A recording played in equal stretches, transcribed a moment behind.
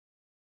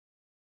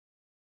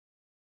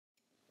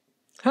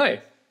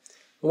Hi,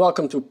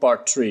 welcome to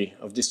part 3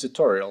 of this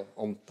tutorial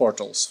on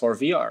portals for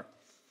VR.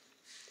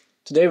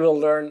 Today we'll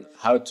learn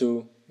how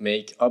to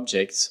make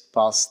objects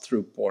pass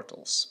through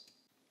portals.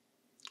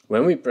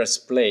 When we press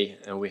play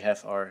and we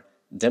have our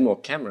demo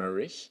camera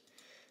rig,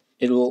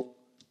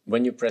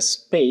 when you press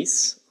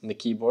space on the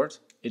keyboard,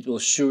 it will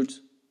shoot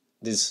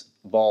this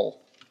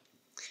ball.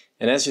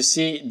 And as you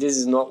see, this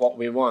is not what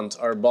we want.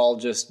 Our ball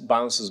just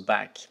bounces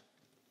back.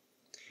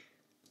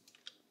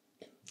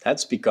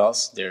 That's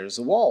because there's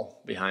a wall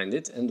behind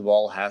it, and the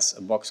wall has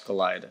a box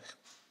collider.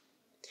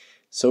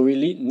 So we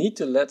need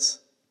to let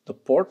the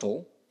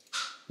portal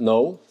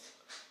know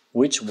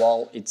which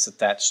wall it's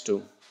attached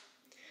to.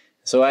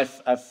 So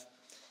I've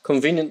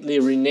conveniently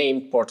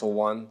renamed portal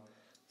 1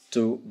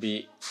 to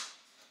be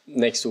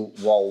next to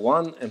wall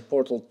 1 and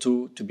portal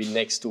 2 to be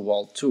next to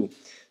wall 2.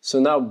 So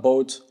now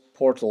both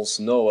portals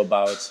know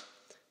about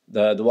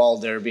the wall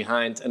there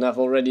behind, and I've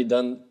already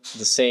done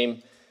the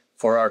same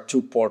for our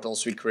 2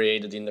 portals we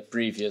created in the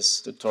previous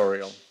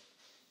tutorial.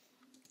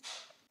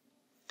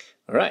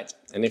 Alright,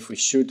 and if we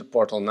shoot the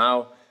portal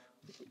now,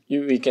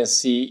 we can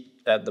see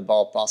that the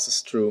ball passes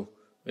through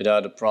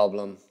without a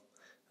problem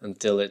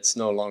until it's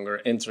no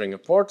longer entering a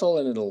portal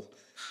and it'll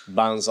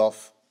bounce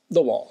off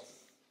the wall.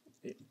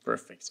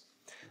 Perfect.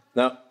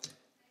 Now,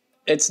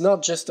 it's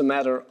not just a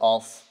matter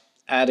of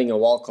adding a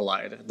wall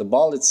collider. The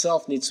ball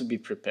itself needs to be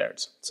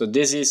prepared. So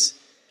this is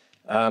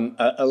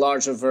a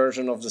larger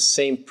version of the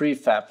same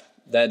prefab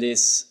that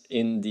is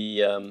in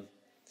the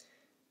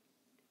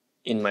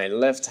in my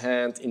left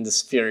hand in the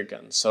sphere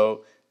gun.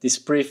 So this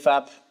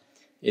prefab,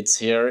 it's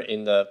here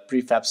in the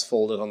prefabs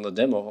folder on the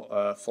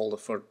demo folder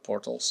for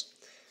portals.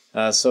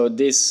 So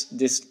this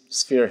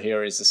sphere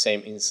here is the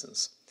same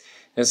instance.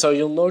 And so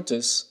you'll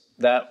notice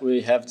that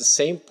we have the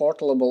same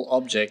portable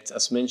object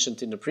as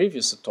mentioned in the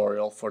previous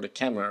tutorial for the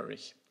camera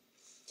rig.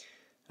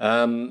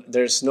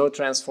 There's no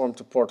transform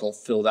to portal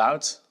filled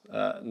out,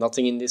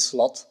 nothing in this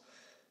slot.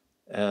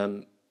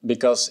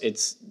 Because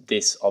it's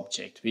this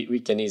object. We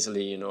can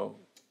easily,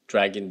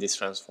 drag in this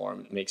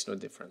transform. It makes no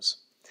difference.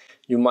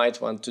 You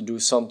might want to do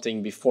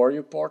something before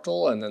you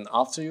portal and then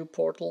after you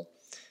portal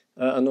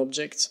an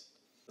object.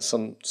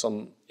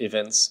 Some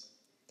events.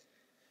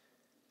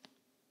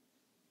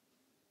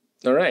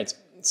 All right.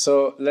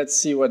 So let's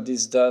see what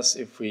this does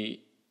if we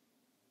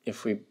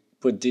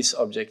put this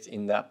object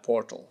in that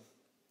portal.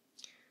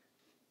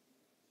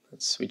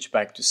 Let's switch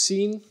back to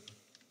scene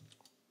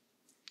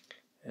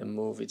and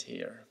move it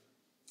here.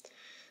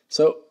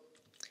 So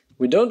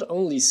we don't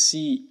only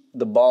see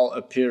the ball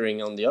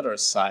appearing on the other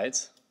side,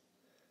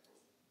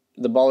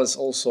 the ball is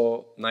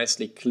also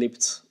nicely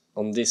clipped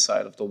on this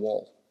side of the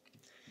wall.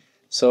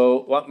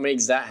 So what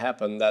makes that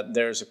happen, that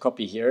there's a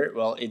copy here?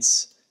 Well,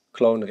 it's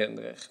clone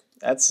renderer.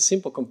 That's a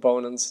simple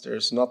component.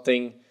 There's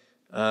nothing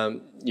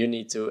you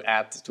need to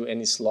add to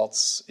any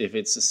slots if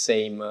it's the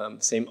same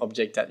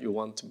object that you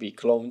want to be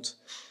cloned.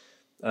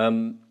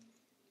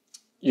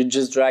 You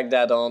just drag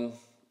that on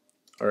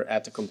or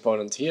add the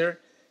component here,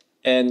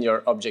 and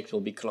your object will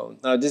be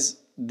cloned. Now this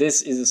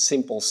is a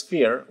simple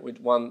sphere with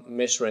one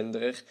mesh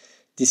renderer.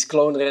 This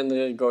clone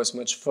renderer goes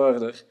much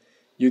further.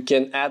 You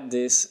can add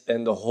this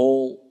and the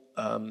whole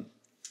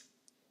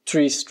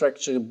tree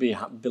structure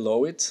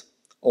below it.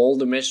 All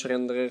the mesh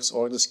renderers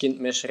or the skinned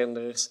mesh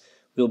renderers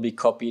will be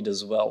copied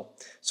as well.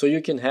 So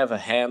you can have a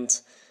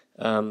hand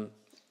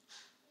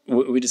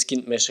with a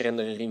skinned mesh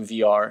renderer in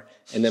VR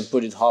and then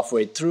put it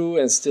halfway through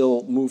and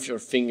still move your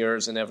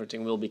fingers and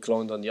everything will be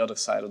cloned on the other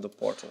side of the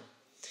portal.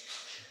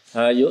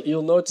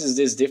 You'll notice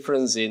this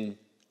difference in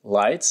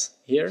lights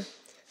here.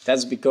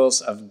 That's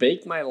because I've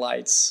baked my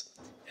lights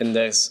and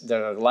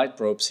there are light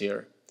probes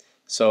here.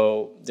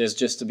 So there's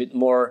just a bit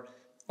more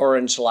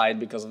orange light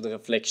because of the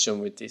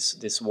reflection with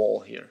this wall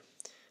here.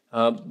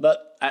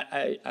 But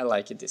I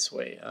like it this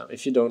way.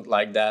 If you don't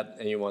like that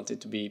and you want it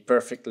to be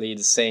perfectly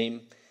the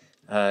same,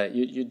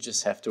 you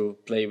just have to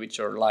play with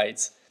your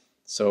lights.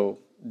 So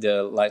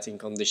the lighting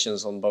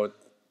conditions on both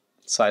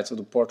sides of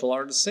the portal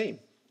are the same.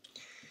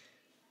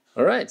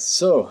 Alright,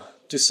 so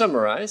to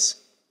summarize,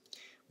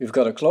 we've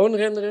got a clone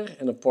renderer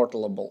and a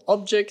portable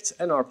object,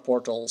 and our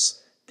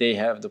portals, they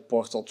have the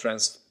portal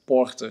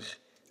transporter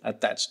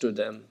attached to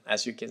them,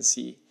 as you can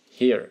see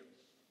here,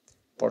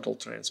 portal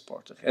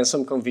transporter, and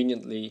some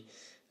convenient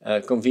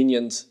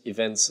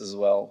events as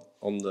well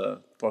on the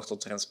portal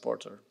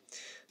transporter.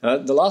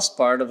 The last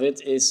part of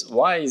it is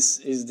why is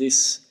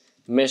this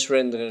mesh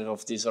renderer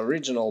of this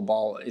original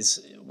ball,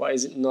 why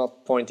is it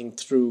not pointing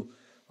through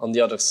on the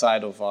other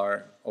side of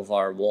our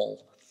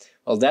wall?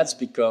 Well, that's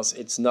because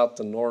it's not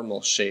the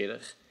normal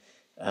shader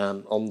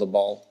on the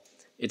ball.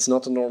 It's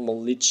not a normal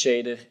lit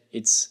shader.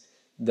 It's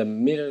the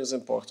mirrors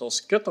and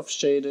portals cutoff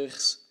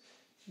shaders,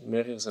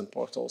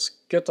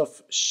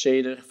 cutoff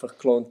shader for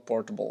cloned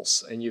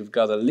portables, and you've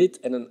got a lit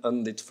and an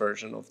unlit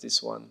version of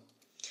this one.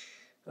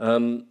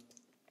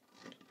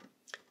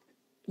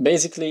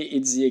 Basically,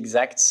 it's the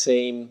exact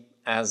same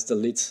as the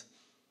lit,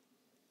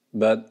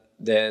 but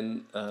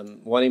then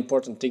one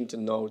important thing to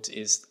note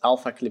is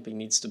alpha clipping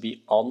needs to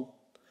be on.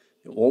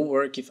 It won't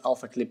work if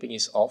alpha clipping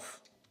is off.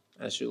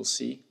 as you'll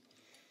see.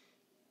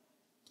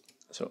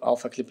 So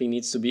alpha clipping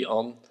needs to be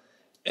on.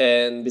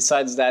 And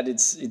besides that,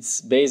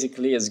 it's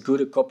basically as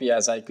good a copy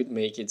as I could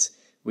make it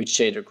with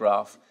shader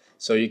graph.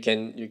 So you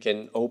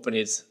can open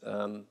it,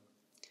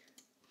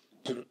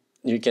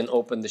 you can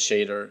open the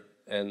shader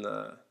and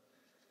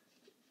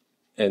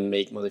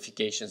make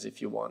modifications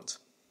if you want.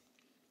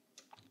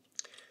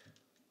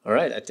 All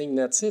right, I think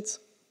that's it.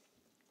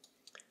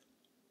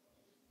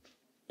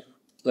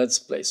 Let's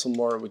play some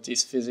more with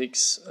these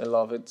physics. I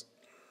love it.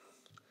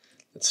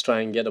 Let's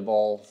try and get a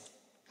ball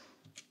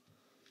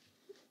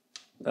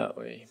that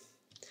way.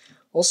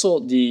 Also,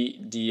 the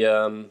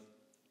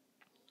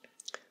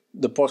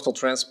portal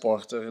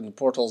transporter and the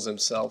portals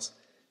themselves,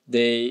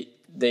 they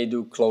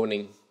do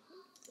cloning.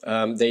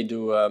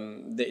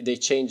 They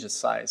change the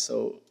size.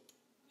 So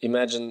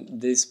imagine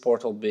this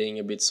portal being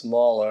a bit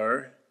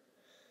smaller.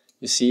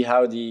 You see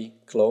how the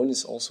clone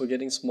is also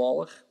getting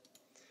smaller.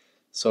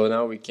 So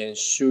now we can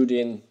shoot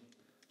in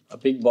a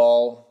big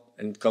ball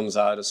and it comes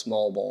out a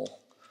small ball,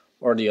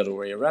 or the other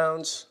way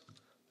around.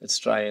 Let's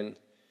try and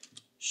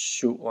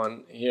shoot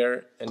one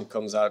here and it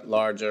comes out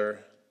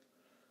larger.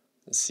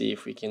 Let's see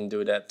if we can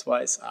do that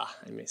twice. Ah,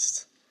 I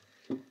missed.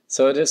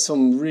 So there's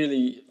some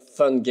really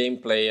fun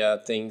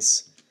gameplay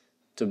things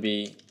to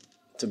be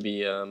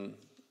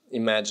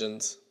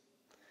imagined,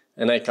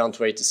 and I can't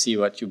wait to see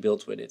what you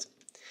build with it.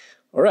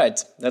 All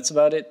right, that's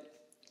about it.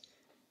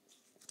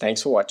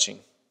 Thanks for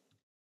watching.